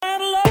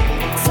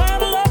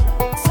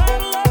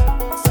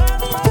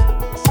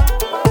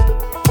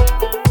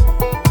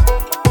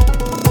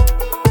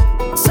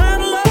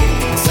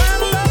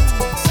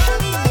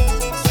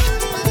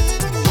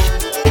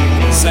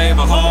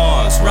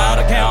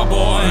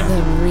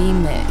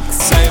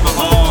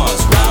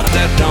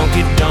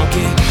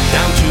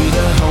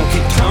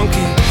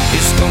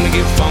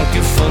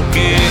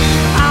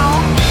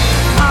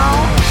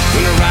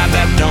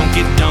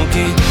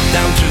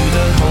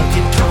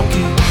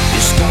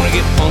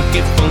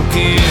get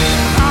funky.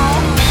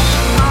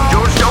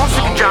 George Jones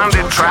took a John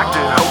Deere tractor.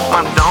 Hope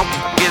my donkey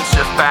gets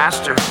it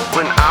faster.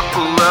 When I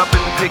pull up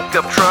in the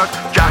pickup truck,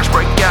 jocks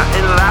break out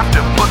in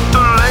laughter. But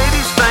the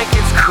ladies think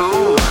it's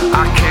cool.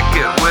 I kick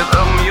it with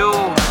a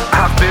mule.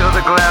 I feel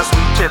the glass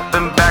and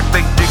tipping back.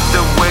 They dig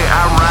the way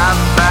I ride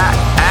that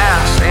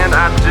ass, and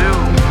I do.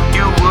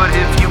 You would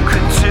if you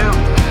could too.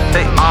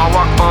 They all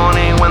walk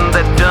funny when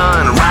they're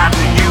done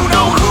riding. You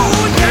know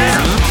who? Yeah.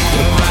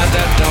 Ride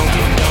that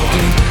donkey,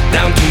 donkey,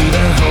 down to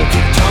the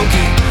honky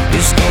tonky.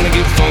 It's gonna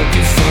get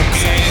funky,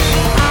 funky.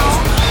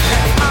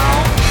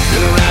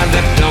 Ride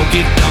that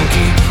donkey,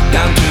 donkey,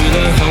 down to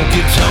the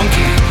honky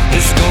tonky.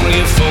 It's gonna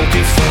get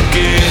funky,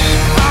 funky.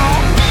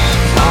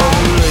 All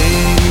the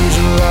ladies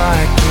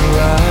like to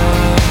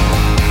ride.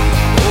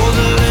 All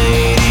the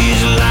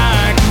ladies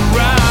like to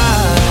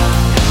ride.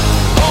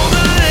 All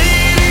the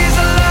ladies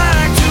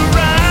like to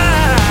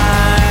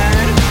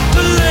ride.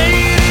 The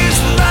ladies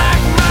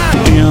like my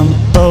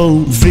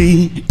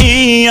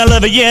M-O-V-E. I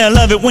love it, yeah, I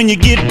love it when you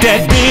get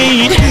that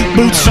beat.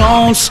 Boots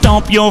on,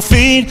 stomp your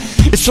feet.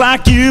 It's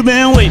like you've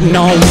been waiting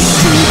on me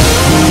to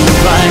move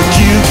like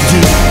you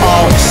do,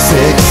 all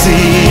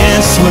sexy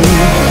and smooth,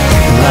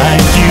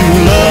 like you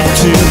love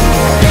to.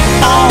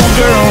 Oh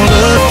girl,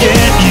 look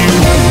at you,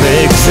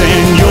 legs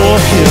and your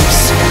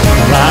hips,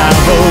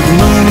 live oak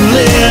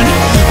moonlit.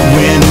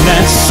 When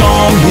that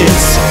song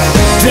hits,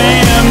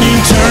 damn, you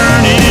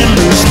turn it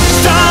loose.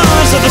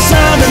 Stars of the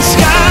southern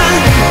sky,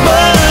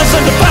 buzz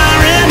of the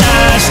fire and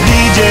ice.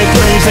 DJ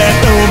plays that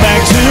throwback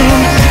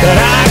tune, but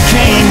I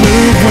can't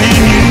move when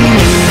you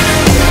move.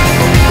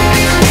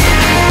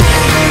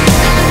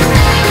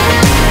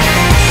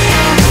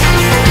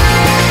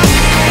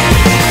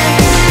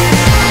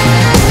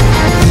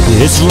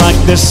 It's like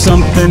there's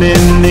something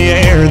in the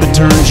air that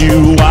turns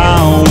you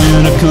wild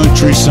when a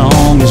country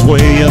song is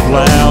way up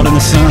loud and the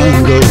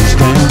sun goes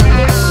down.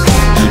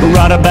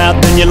 Right about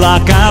then you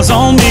lock eyes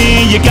on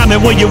me. You got me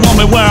where you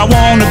want me, where I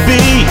wanna be.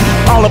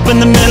 All up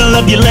in the middle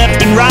of your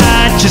left and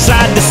right, your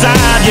side to side,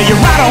 yeah, you're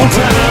right on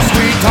time.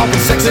 Street talking,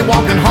 sexy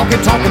walking, honky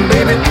talking,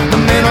 baby. The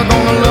men are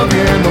gonna love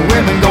you and the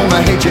women gonna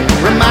hate you,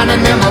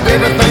 reminding them of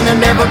everything they're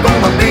never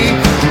gonna be.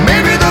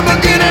 Maybe the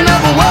beginning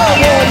of a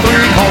World War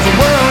III, 'cause the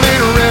world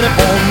ain't ready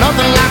for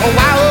nothing like a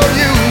wild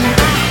you.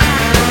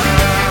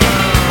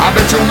 I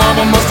bet your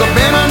mama must have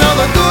been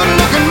another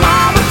good-looking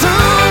mama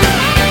too.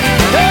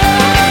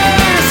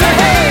 Hey, say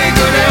hey,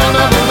 good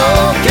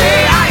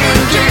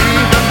L-O-O-K-I-N-G.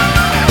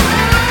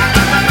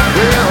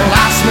 Well,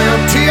 I smell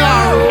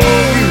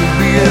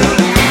T-R-O-U-B-L-E.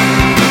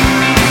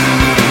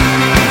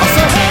 I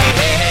say hey,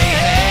 hey, hey,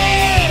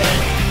 hey.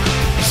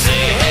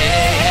 Say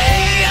hey,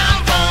 hey, I'm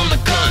from the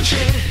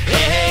country.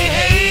 Hey,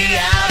 hey, hey,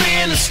 out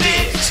in the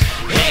sticks.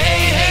 Hey,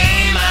 hey,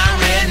 hey, my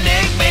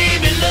redneck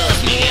baby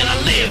loves me and I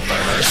live for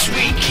her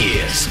sweet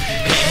kiss.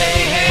 Hey,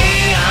 hey,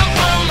 hey, I'm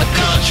from the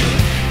country.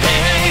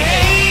 Hey, hey,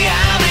 hey,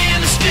 out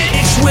in the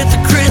sticks. With the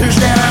critters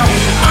down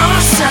on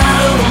our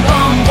side of the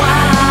bum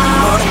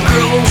wild. Money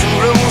grows and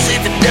rolls,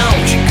 if it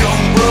don't, you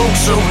gon' broke.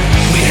 So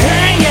we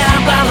hang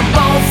out by the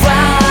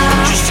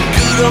bonfire, just some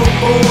good old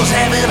boys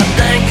having a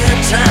dang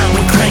good time.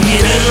 We crank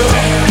it up,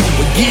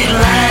 we get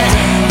light,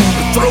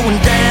 we're throwing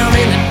down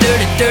in the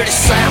dirty, dirty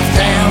South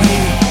down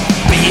here.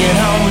 Being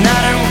all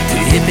nighter with the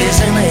hippies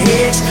and the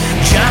hicks,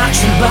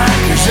 jocks and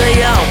bikers,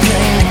 they all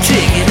came to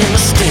kick it in the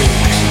sticks.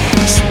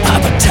 So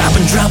pop a top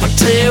and drop a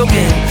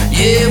tailgate,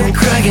 yeah, we're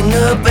cranking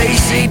up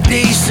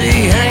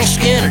AC/DC, Hank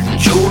Skinner and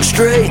George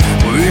Strait.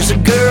 Where's the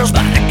girls?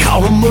 About to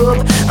call them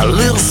up. A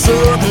little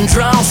southern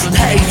drawl said,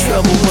 hey,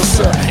 trouble, what's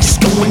up? It's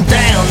going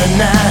down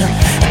tonight.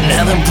 And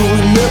now they're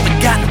pulling up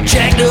and got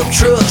jacked up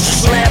trucks,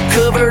 just slap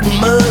covered in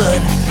mud.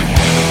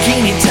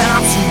 Bikini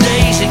tops and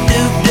Daisy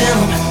Duke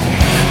denim,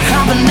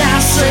 hopping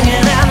out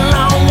singing out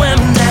long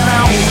women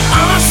down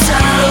on our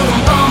side of the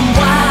bum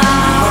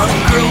wild.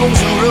 Money grows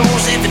and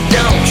rolls, if it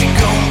don't, you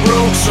gon'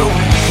 broke. So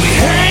we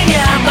hang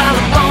out by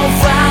the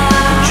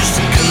bonfire, just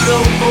some good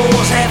old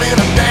boys having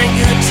a dang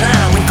good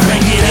time. We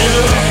crank it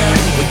up,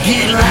 we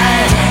get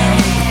light,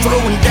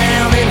 throwing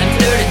down in the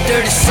dirty,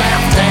 dirty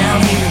South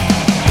down here.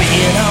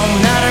 Being all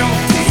nighter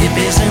with the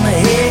hippies and the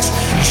hicks,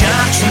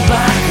 jocks and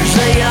bikers,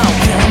 they all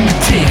come to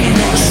kick it in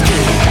the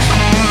sticks.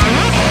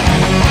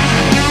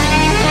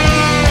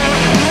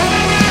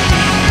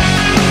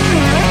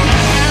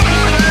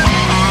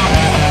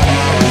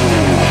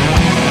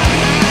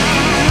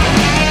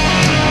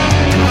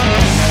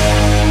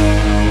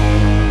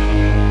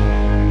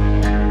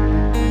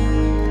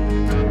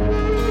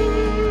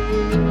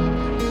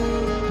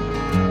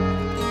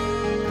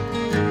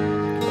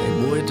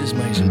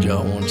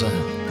 One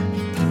time.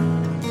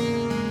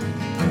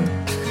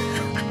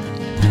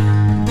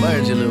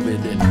 Burned you a little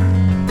bit, didn't it?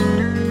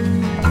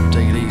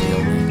 Take it easy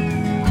on me.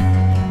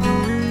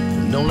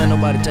 Don't let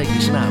nobody take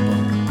your sniper.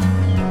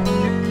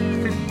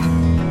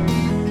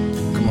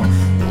 Come on.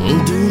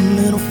 I'm doing a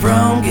little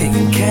frog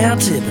gigging, cow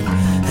tipping.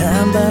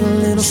 How about a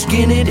little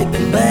skinny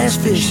dipping, bass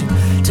fishing?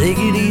 Take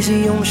it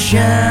easy on the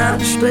shine,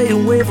 stay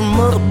away from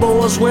other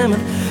boys' women.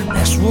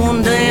 That's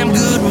one damn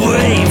good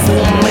way for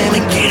a man to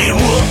get it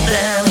whooped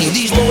down here.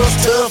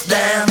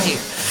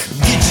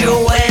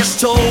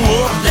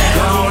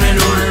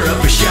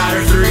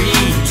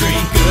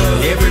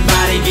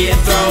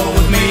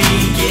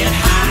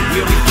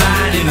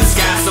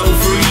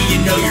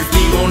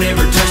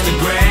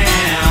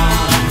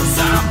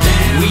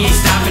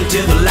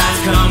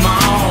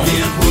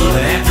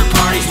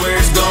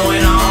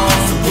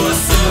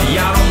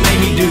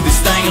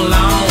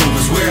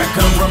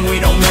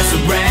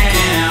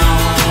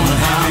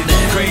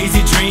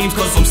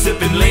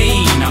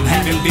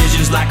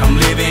 like I'm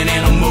living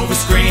in a movie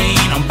screen.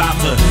 I'm about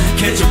to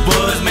catch a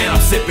buzz, man,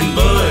 I'm sipping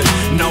bud.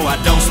 No, I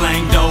don't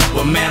slang dope,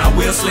 but man, I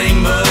will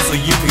sling mud. So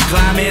you can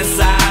climb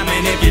inside,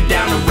 man, if you're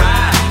down to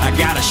ride. I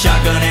got a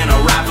shotgun and a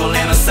rifle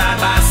and a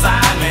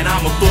side-by-side. Man,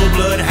 I'm a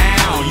full-blood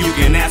hound, you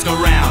can ask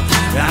around.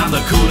 I'm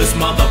the coolest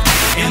mother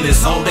in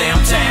this whole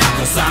damn town.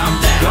 Cause I'm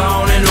down. Go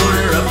on and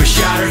order up a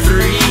shot or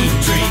three.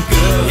 Drink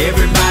up,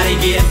 everybody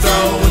get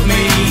thrown with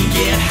me.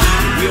 Get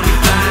high, we'll be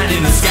flying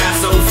in the sky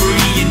so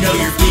free. You know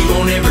your feet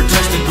won't ever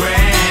touch the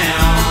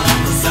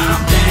ground. Cause I'm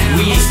down.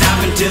 We ain't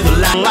stopping till the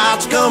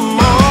lights come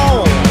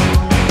on.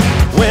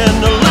 When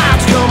the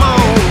lights come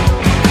on,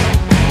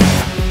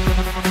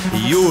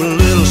 you're a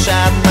little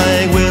shy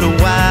thing with a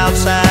wild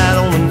side.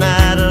 On a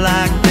night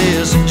like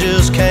this, you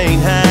just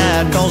can't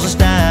hide. Cause it's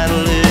time to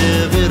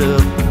live it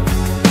up.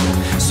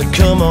 So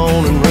come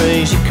on and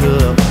raise your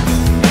cup.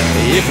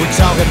 If we're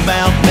talking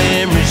about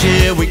memories,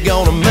 yeah, we're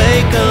gonna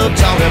make up.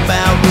 Talking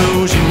about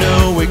rules, you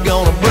know we're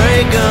gonna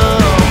break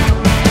up.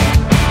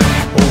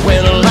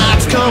 When the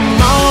lights come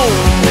on,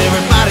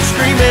 everybody's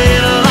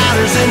screaming,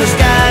 lighters in the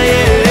sky,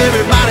 yeah,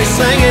 everybody's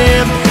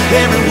singing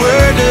every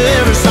word to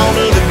every song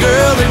to the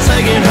girl they're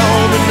taking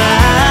home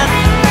tonight.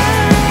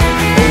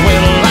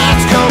 When the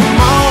lights come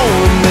on,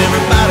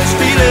 everybody's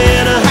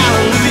feeling a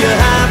hallelujah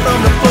high from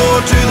the floor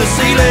to the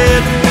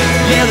ceiling.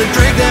 Yeah, the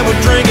drink that we're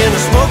drinking,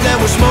 the smoke that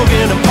we're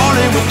smoking, the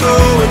party we're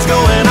throwing, it's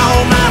going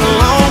all night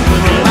long.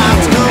 When the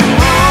lights come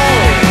on,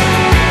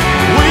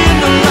 when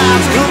the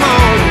lights come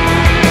on.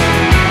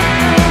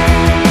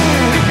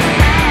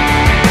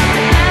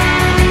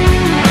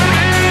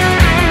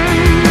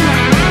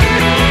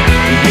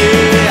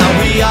 Yeah,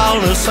 we all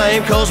the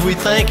same cause we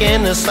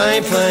thinking the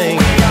same thing.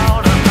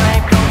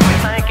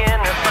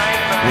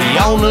 We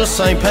on the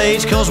same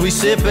page cause we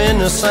sipping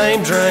the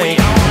same drink.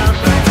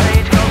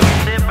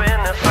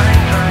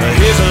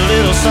 Here's a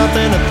little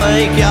something to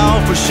thank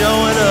y'all for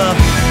showing up.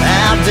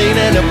 Al Dean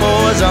and the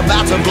boys are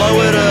about to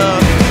blow it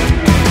up.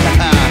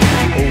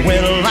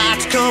 When the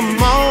lights come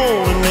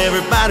on and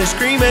everybody's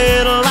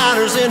screaming,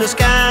 lighters in the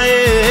sky,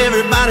 yeah,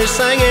 everybody's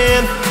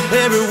singing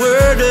every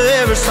word to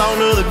every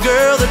song to the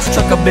girl that's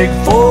truck a big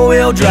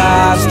four-wheel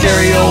drive,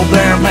 stereo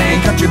blaring,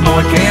 playing country boy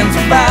can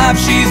survive.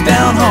 She's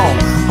down home,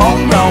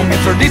 homegrown,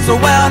 gets her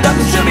diesel wound up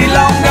and she'll be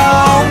long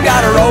gone.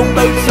 Got her old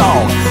boots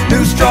on,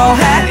 new straw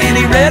hat, and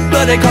he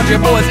red-blooded country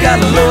boys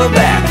gotta love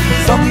that.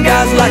 Some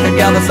guys like a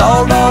gal that's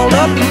all dolled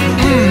up,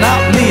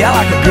 not me, I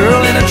like a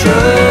girl in a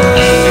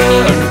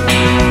truck.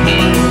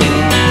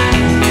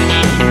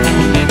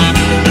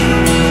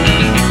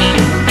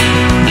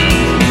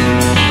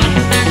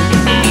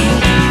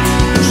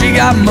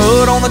 Got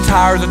mud on the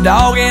tires, a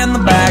dog in the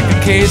back, a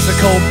case of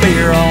cold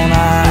beer on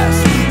ice.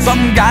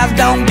 Some guys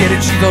don't get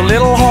it, she's a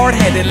little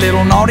hard-headed,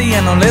 little naughty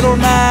and a little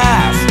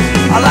nice.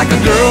 I like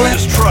a girl in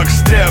this truck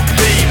step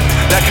deep.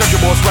 That country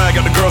boy swag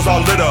got the girls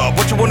all lit up.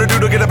 What you wanna do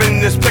to get up in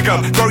this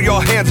pickup? Throw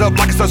your hands up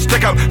like it's a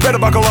stick up. Better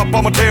buckle up,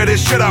 I'ma tear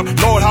this shit up.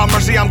 Lord have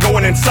mercy, I'm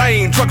going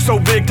insane. Truck so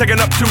big, taking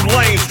up 2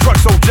 lanes. Truck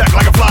so jacked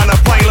like a flying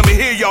up plane. Let me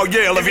hear y'all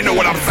yell if you know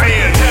what I'm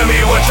saying. Tell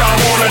me what y'all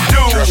wanna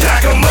do.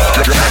 Jack 'em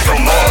up, jack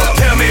 'em up.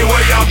 Tell me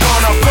where y'all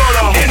gonna put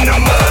 'em. In the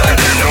mud,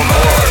 in the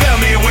mud. Tell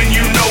me when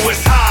you know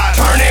it's hot.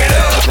 Turn it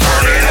up,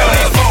 turn it up. Tell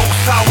these folks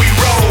how we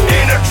roll.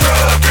 In a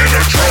truck, in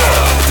a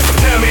truck.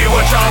 Tell me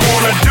what y'all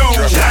wanna do.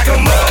 Jack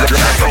 'em up,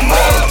 jack 'em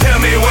up. Tell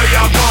me where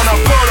y'all gonna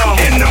put 'em.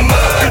 In the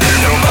mud, in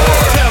the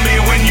mud. Tell me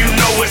when you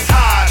know it's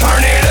hot.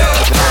 Turn it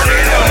up, turn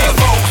it up. Tell these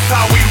folks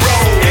how we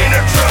roll. In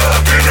a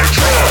truck, in a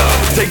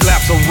truck. Take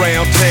laps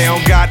around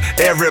town, got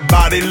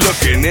everybody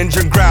looking.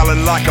 Engine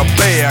growling like a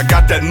bear,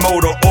 got that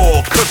motor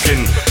oil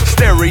cooking.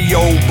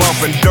 Stereo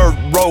bumping, dirt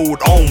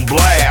road on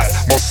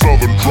blast. My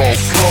southern draw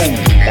slow,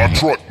 my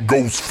truck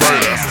goes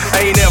fast.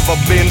 Ain't ever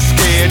been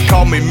scared,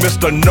 call me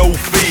Mr. No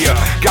Fear.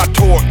 Got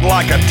torque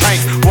like a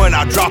tank when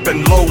I drop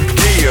in low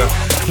gear.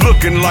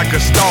 Looking like a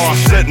star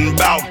sitting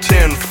about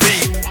 10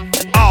 feet.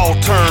 All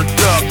turned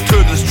up to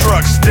this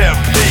truck step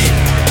deep.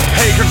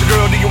 Hey, country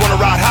girl, do you wanna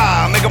ride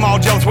high? Make them all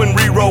jealous when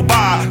we roll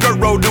by. Dirt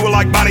road, do it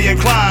like Bonnie and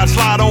Clyde.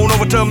 Slide on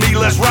over to me,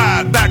 let's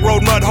ride. Back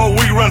road, mud hole,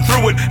 we run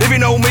through it. If you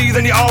know me,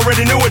 then you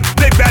already knew it.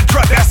 Big bad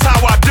truck, that's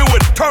how I do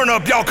it. Turn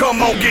up, y'all,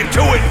 come on, get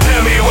to it.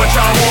 Tell me what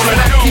y'all wanna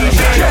do.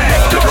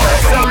 Jack up.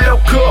 So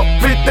look up,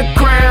 hit the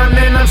ground,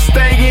 and I'm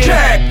staying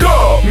jack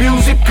up.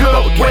 Music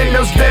up,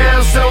 windows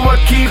down, so I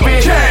keep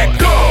it jack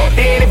up.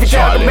 And if you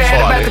talk bad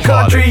about the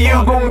country,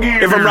 you gon'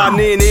 get it. If I'm riding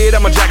in it,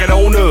 I'ma jack it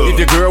on up. If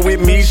your girl with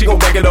me, she gon'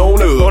 back it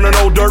on up. On an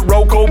old dirt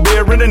road, cold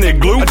beer, and it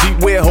glue. A deep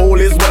wet hole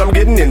is what I'm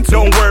getting into.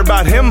 Don't worry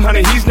about him,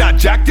 honey, he's not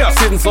jacked up.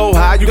 Sitting so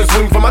high, you can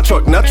swing from my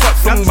truck. Now truck,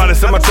 somebody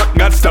said my truck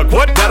got stuck.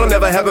 What? That'll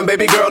never happen,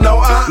 baby girl, no.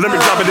 Let me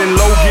drop it in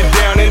low, get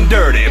down and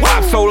dirty.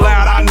 Pop so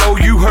loud, I know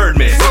you heard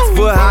me. 6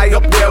 foot high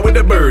up there with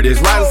the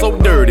birdies, riding so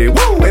dirty,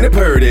 woo, and it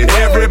purdy.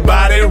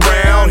 Everybody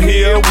around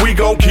here, we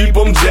gon' keep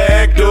them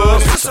jacked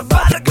up. It's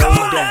about to go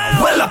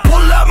down. Well, I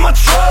pull up my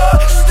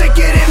truck, stick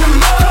it in the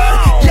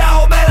mud.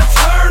 Y'all better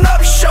turn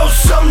up, show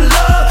some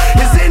love.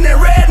 It's in the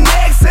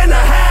rednecks and the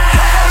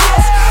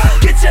house.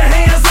 Get your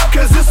hands up,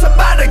 cause it's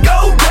about to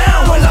go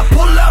down. Well, I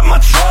pull up my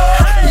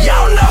truck,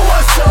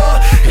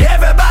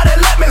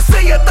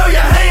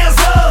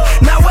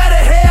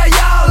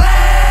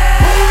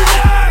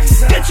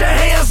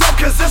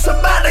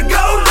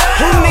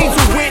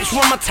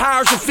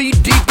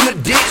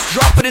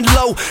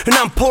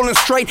 I'm pulling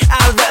straight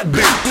out of that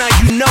boot. Now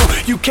you know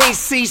you can't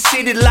see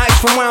city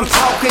lights from where I'm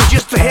talking.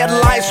 Just the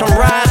headlights on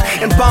rise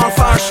and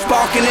bonfires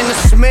sparking. And the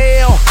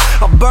smell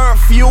of burnt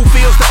fuel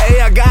fills the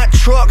air. I got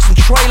trucks and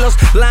trailers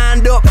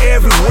lined up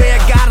everywhere.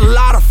 Got a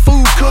lot of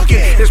food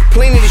cooking, there's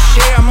plenty to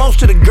share. Most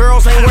of the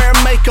girls ain't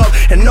wearing makeup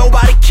and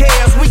nobody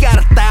cares. We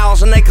got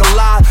 1,000-acre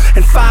lot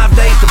and 5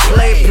 days to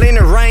play. Plenty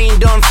rain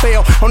done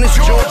fell on this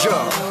Georgia,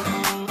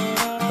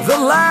 the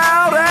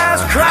loud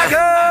ass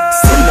cracker.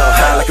 Sitting up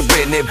high like a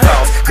redneck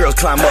boss. Girls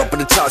climb up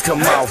and the tops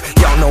come off.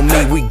 Y'all know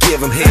me, we give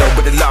them hell,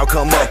 but the law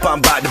come up, I'm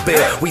by the bell.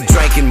 We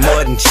drinking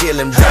mud and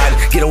chillin', riding.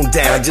 Get on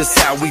down, just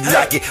how we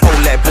like it. Old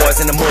that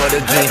boys in the mud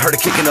again. Heard her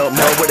kicking up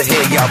mud, where the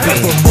hell y'all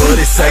been? What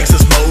it takes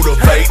is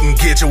motivating.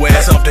 Get your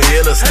ass off the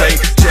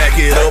interstate. Jack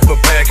it up or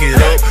pack it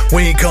up.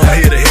 We ain't come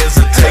here to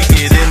hesitate.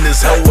 Get in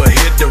this hoe or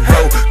hit the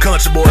road.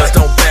 Country boys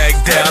don't back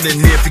down. And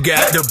if you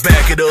got to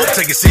back it up,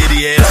 take a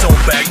city ass on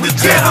back to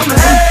Give town. 'em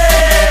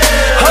head,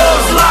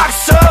 hoes like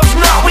subs,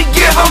 no, we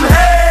give 'em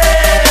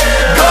head.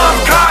 Gun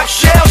cock,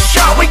 shell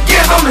shot, we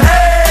give 'em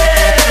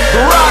head.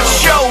 Rock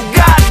show,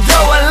 got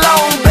dough and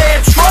long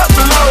bed,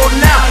 truckload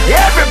now.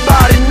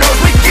 Everybody knows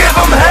we give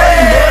 'em head.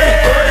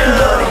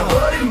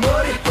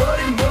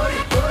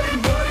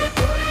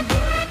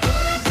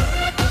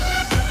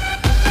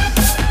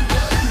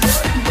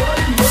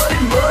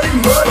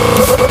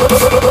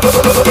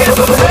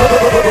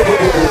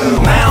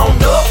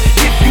 Mound up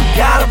if you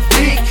got a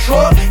big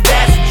truck.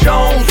 That's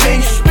Jones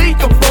and your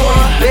speaker, boy.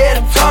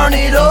 Better turn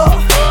it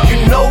up.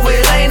 You know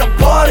it ain't a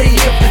party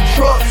if the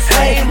trucks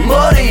ain't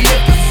muddy.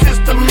 If the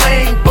system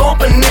ain't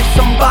bumping, if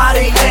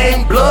somebody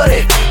ain't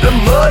bloody. The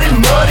muddy.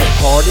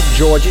 Part of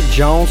Georgia,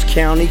 Jones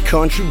County,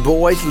 country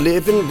boys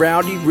living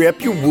rowdy.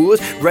 Rep your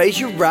woods, raise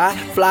your rye,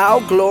 fly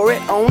out glory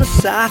on the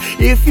side.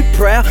 If you're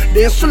proud,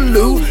 then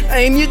salute.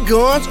 Aim your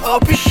guns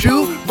up and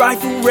shoot.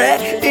 Rifle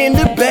rack in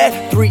the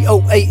back,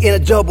 308 in a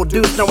double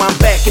deuce. Now I'm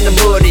back in the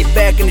muddy,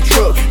 back in the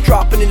truck,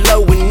 dropping it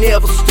low and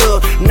never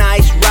stuck.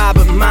 Nice ride,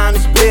 but mine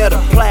is better.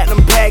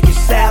 Platinum package,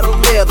 saddle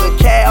leather,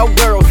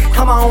 cowgirl.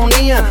 Come on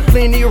in,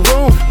 plenty of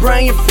room.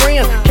 Bring your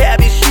friends,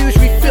 cabbage shoes,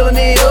 we filling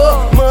it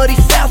up. Muddy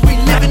South, we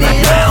living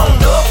it up.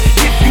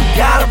 If you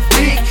got a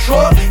big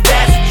truck,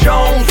 that's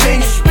Jones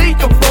and your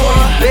speaker, boy.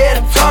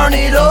 Better turn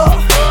it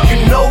up.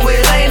 You know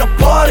it ain't a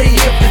party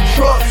if the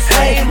trucks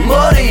ain't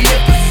muddy.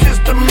 If the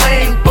system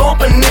ain't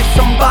bumping, if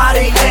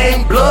somebody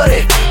ain't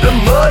bloody. The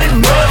muddy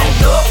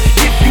up.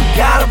 If you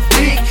got a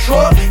big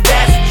truck,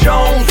 that's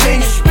Jones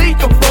and your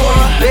speaker, boy.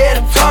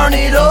 Better turn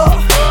it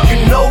up. You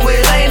know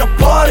it ain't a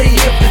party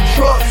if the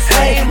trucks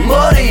ain't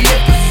muddy.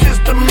 If the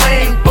system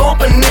ain't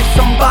bumping, if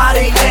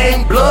somebody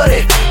ain't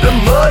bloody. The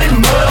muddy.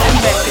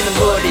 Back in the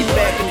muddy,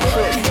 back in the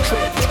truck.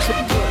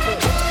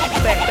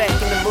 Back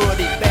in the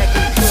muddy, back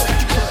in the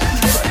truck.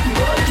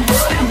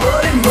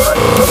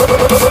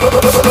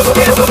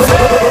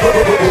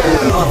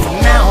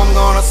 Now I'm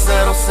gonna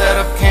set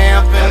up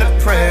camp in the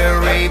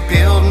prairie.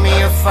 Build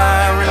me a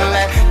fire and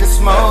let the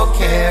smoke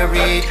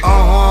carry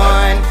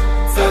on.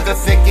 Through the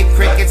thicket,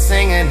 crickets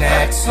singing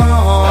that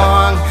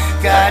song.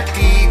 Got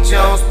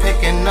DJs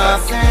picking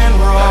nothing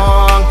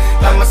wrong.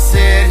 I'ma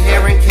sit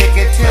here and kick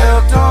it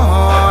till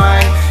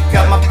dawn.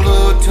 Got my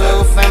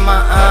Bluetooth and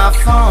my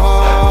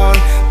iPhone.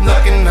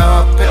 Looking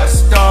up at the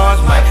stars,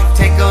 might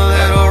take a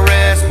little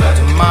rest, but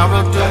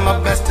tomorrow do my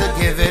best to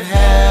give it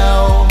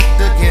hell.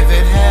 To give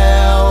it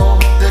hell.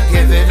 To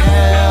give it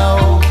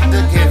hell.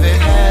 To give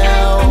it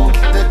hell.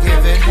 To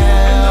give it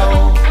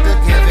hell. To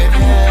give it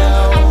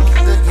hell.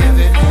 To give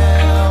it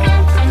hell.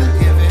 To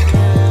give it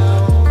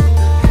hell.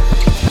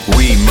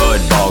 We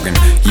mud bogging,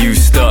 you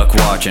stuck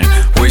watching,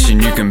 wishing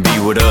you can be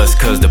with us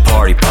cause the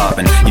party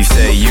poppin'. You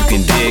say you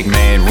can dig,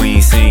 man, we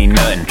ain't seen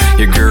nothing.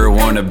 Your girl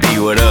wanna be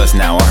with us,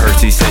 now I heard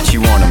she said she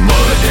want a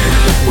mud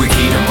digger. We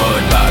keep the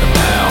mud by the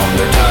pound,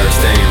 their tires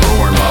stay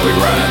roaring while we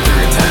ride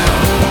through the town.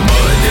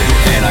 Mud digger,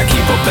 and I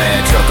keep a bad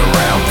truck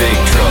around, big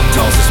truck,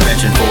 tall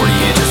suspension 40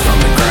 inches from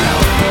the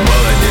ground.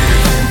 Mud digger,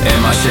 and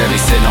my Chevy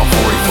sitting on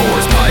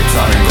 44s, pipes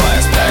on and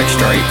glass pack,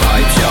 straight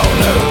pipes, y'all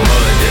know.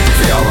 Mud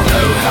digger, y'all don't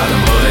know how the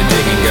mud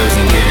digging goes,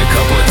 and get a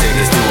couple of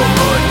tickets to a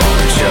mud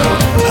bombing show.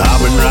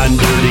 I've been riding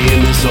dirty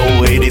in this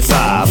old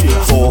 85,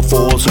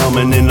 4-4s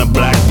humming in a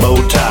black bow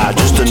tie.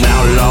 Just an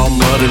outlaw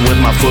mudding with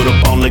my foot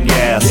up on the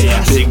gas.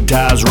 Big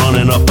tires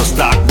running up a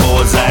stock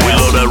boy's ass. We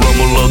love that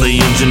rumble of the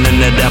engine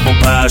and that apple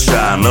pie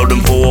shine. Love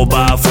them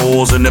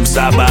 4x4s and them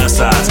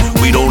side-by-sides.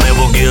 We don't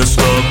ever get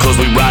stuck cause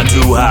we ride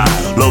too high.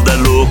 Love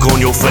that look on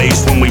your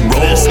face when we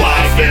roll. This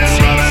life is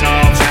running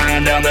off,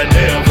 flying down the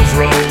devil's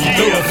road.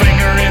 Throw a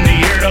finger in the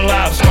air till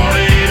I've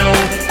started on.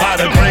 By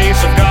the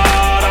grace of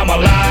God, I'm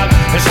alive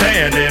and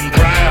standing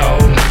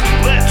proud.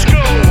 Let's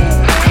go.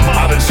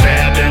 I've been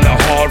stabbed in the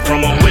heart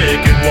from a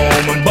wicked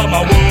woman, but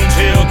my wounds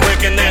heal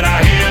quick and then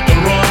I hit the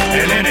road.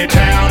 In any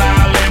town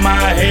I lay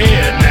my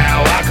head,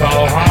 now I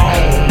call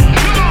home.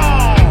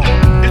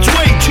 It's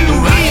way too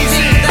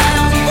easy.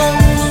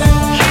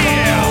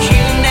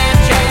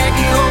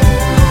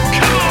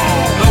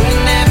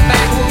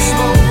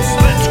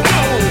 Let's go.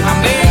 I'm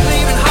barely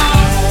leaving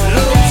home. A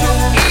little too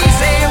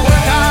easy.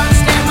 Work hard.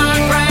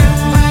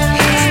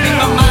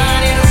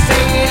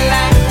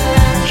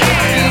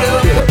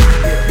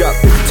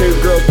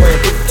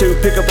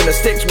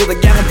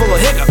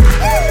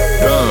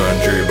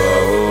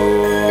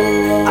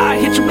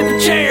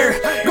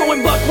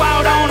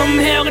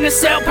 gonna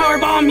sell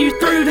powerbomb you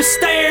through the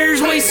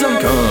stairs. We some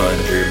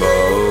country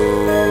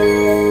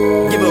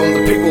boys. Give them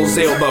the people's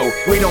elbow.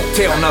 We don't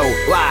tell no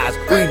lies.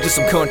 We just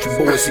some country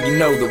boys, so you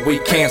know that we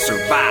can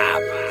survive.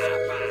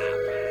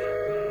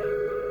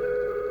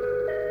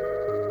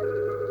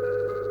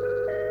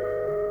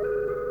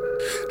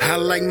 I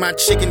like my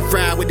chicken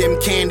fried with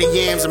them candy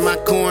yams and my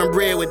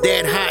cornbread with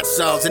that hot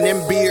sauce and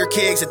them beer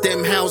kegs at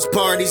them house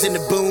parties in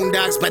the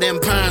boondocks by them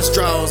pine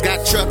straws.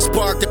 Got trucks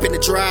parked up in the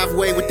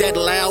driveway with that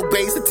loud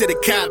bass until the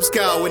cops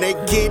call. When they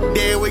get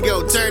there, we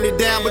go turn it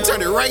down, but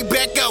turn it right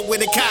back up when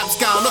the cops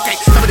call. Okay,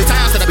 how many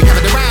times that I be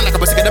having to ride like I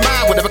was sick of the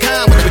mind, whatever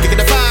kind, whenever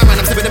kicking the fire, and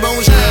I'm sipping the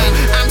moonshine.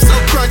 I'm so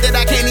crunk that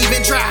I can't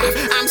even drive.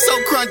 I'm so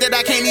crunk that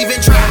I can't even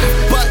drive.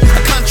 But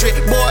a country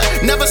boy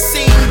never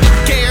seemed to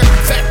care.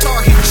 Fat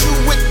tar hit you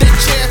with that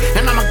chair,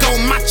 and I'ma go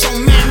macho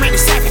man, Randy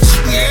Savage.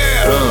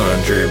 Yeah,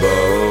 country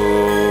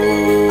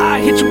boy. I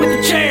hit you with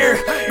the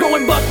chair,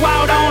 going buck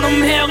wild on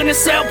them. Hell, gonna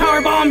sell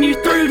powerbomb you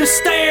through the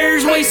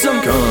stairs. We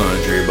some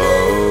country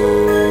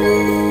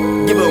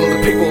boy. Give them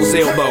the people's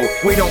elbow.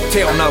 We don't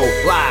tell no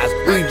lies.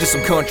 We just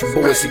some country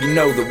boys, so you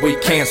know that we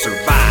can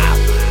survive.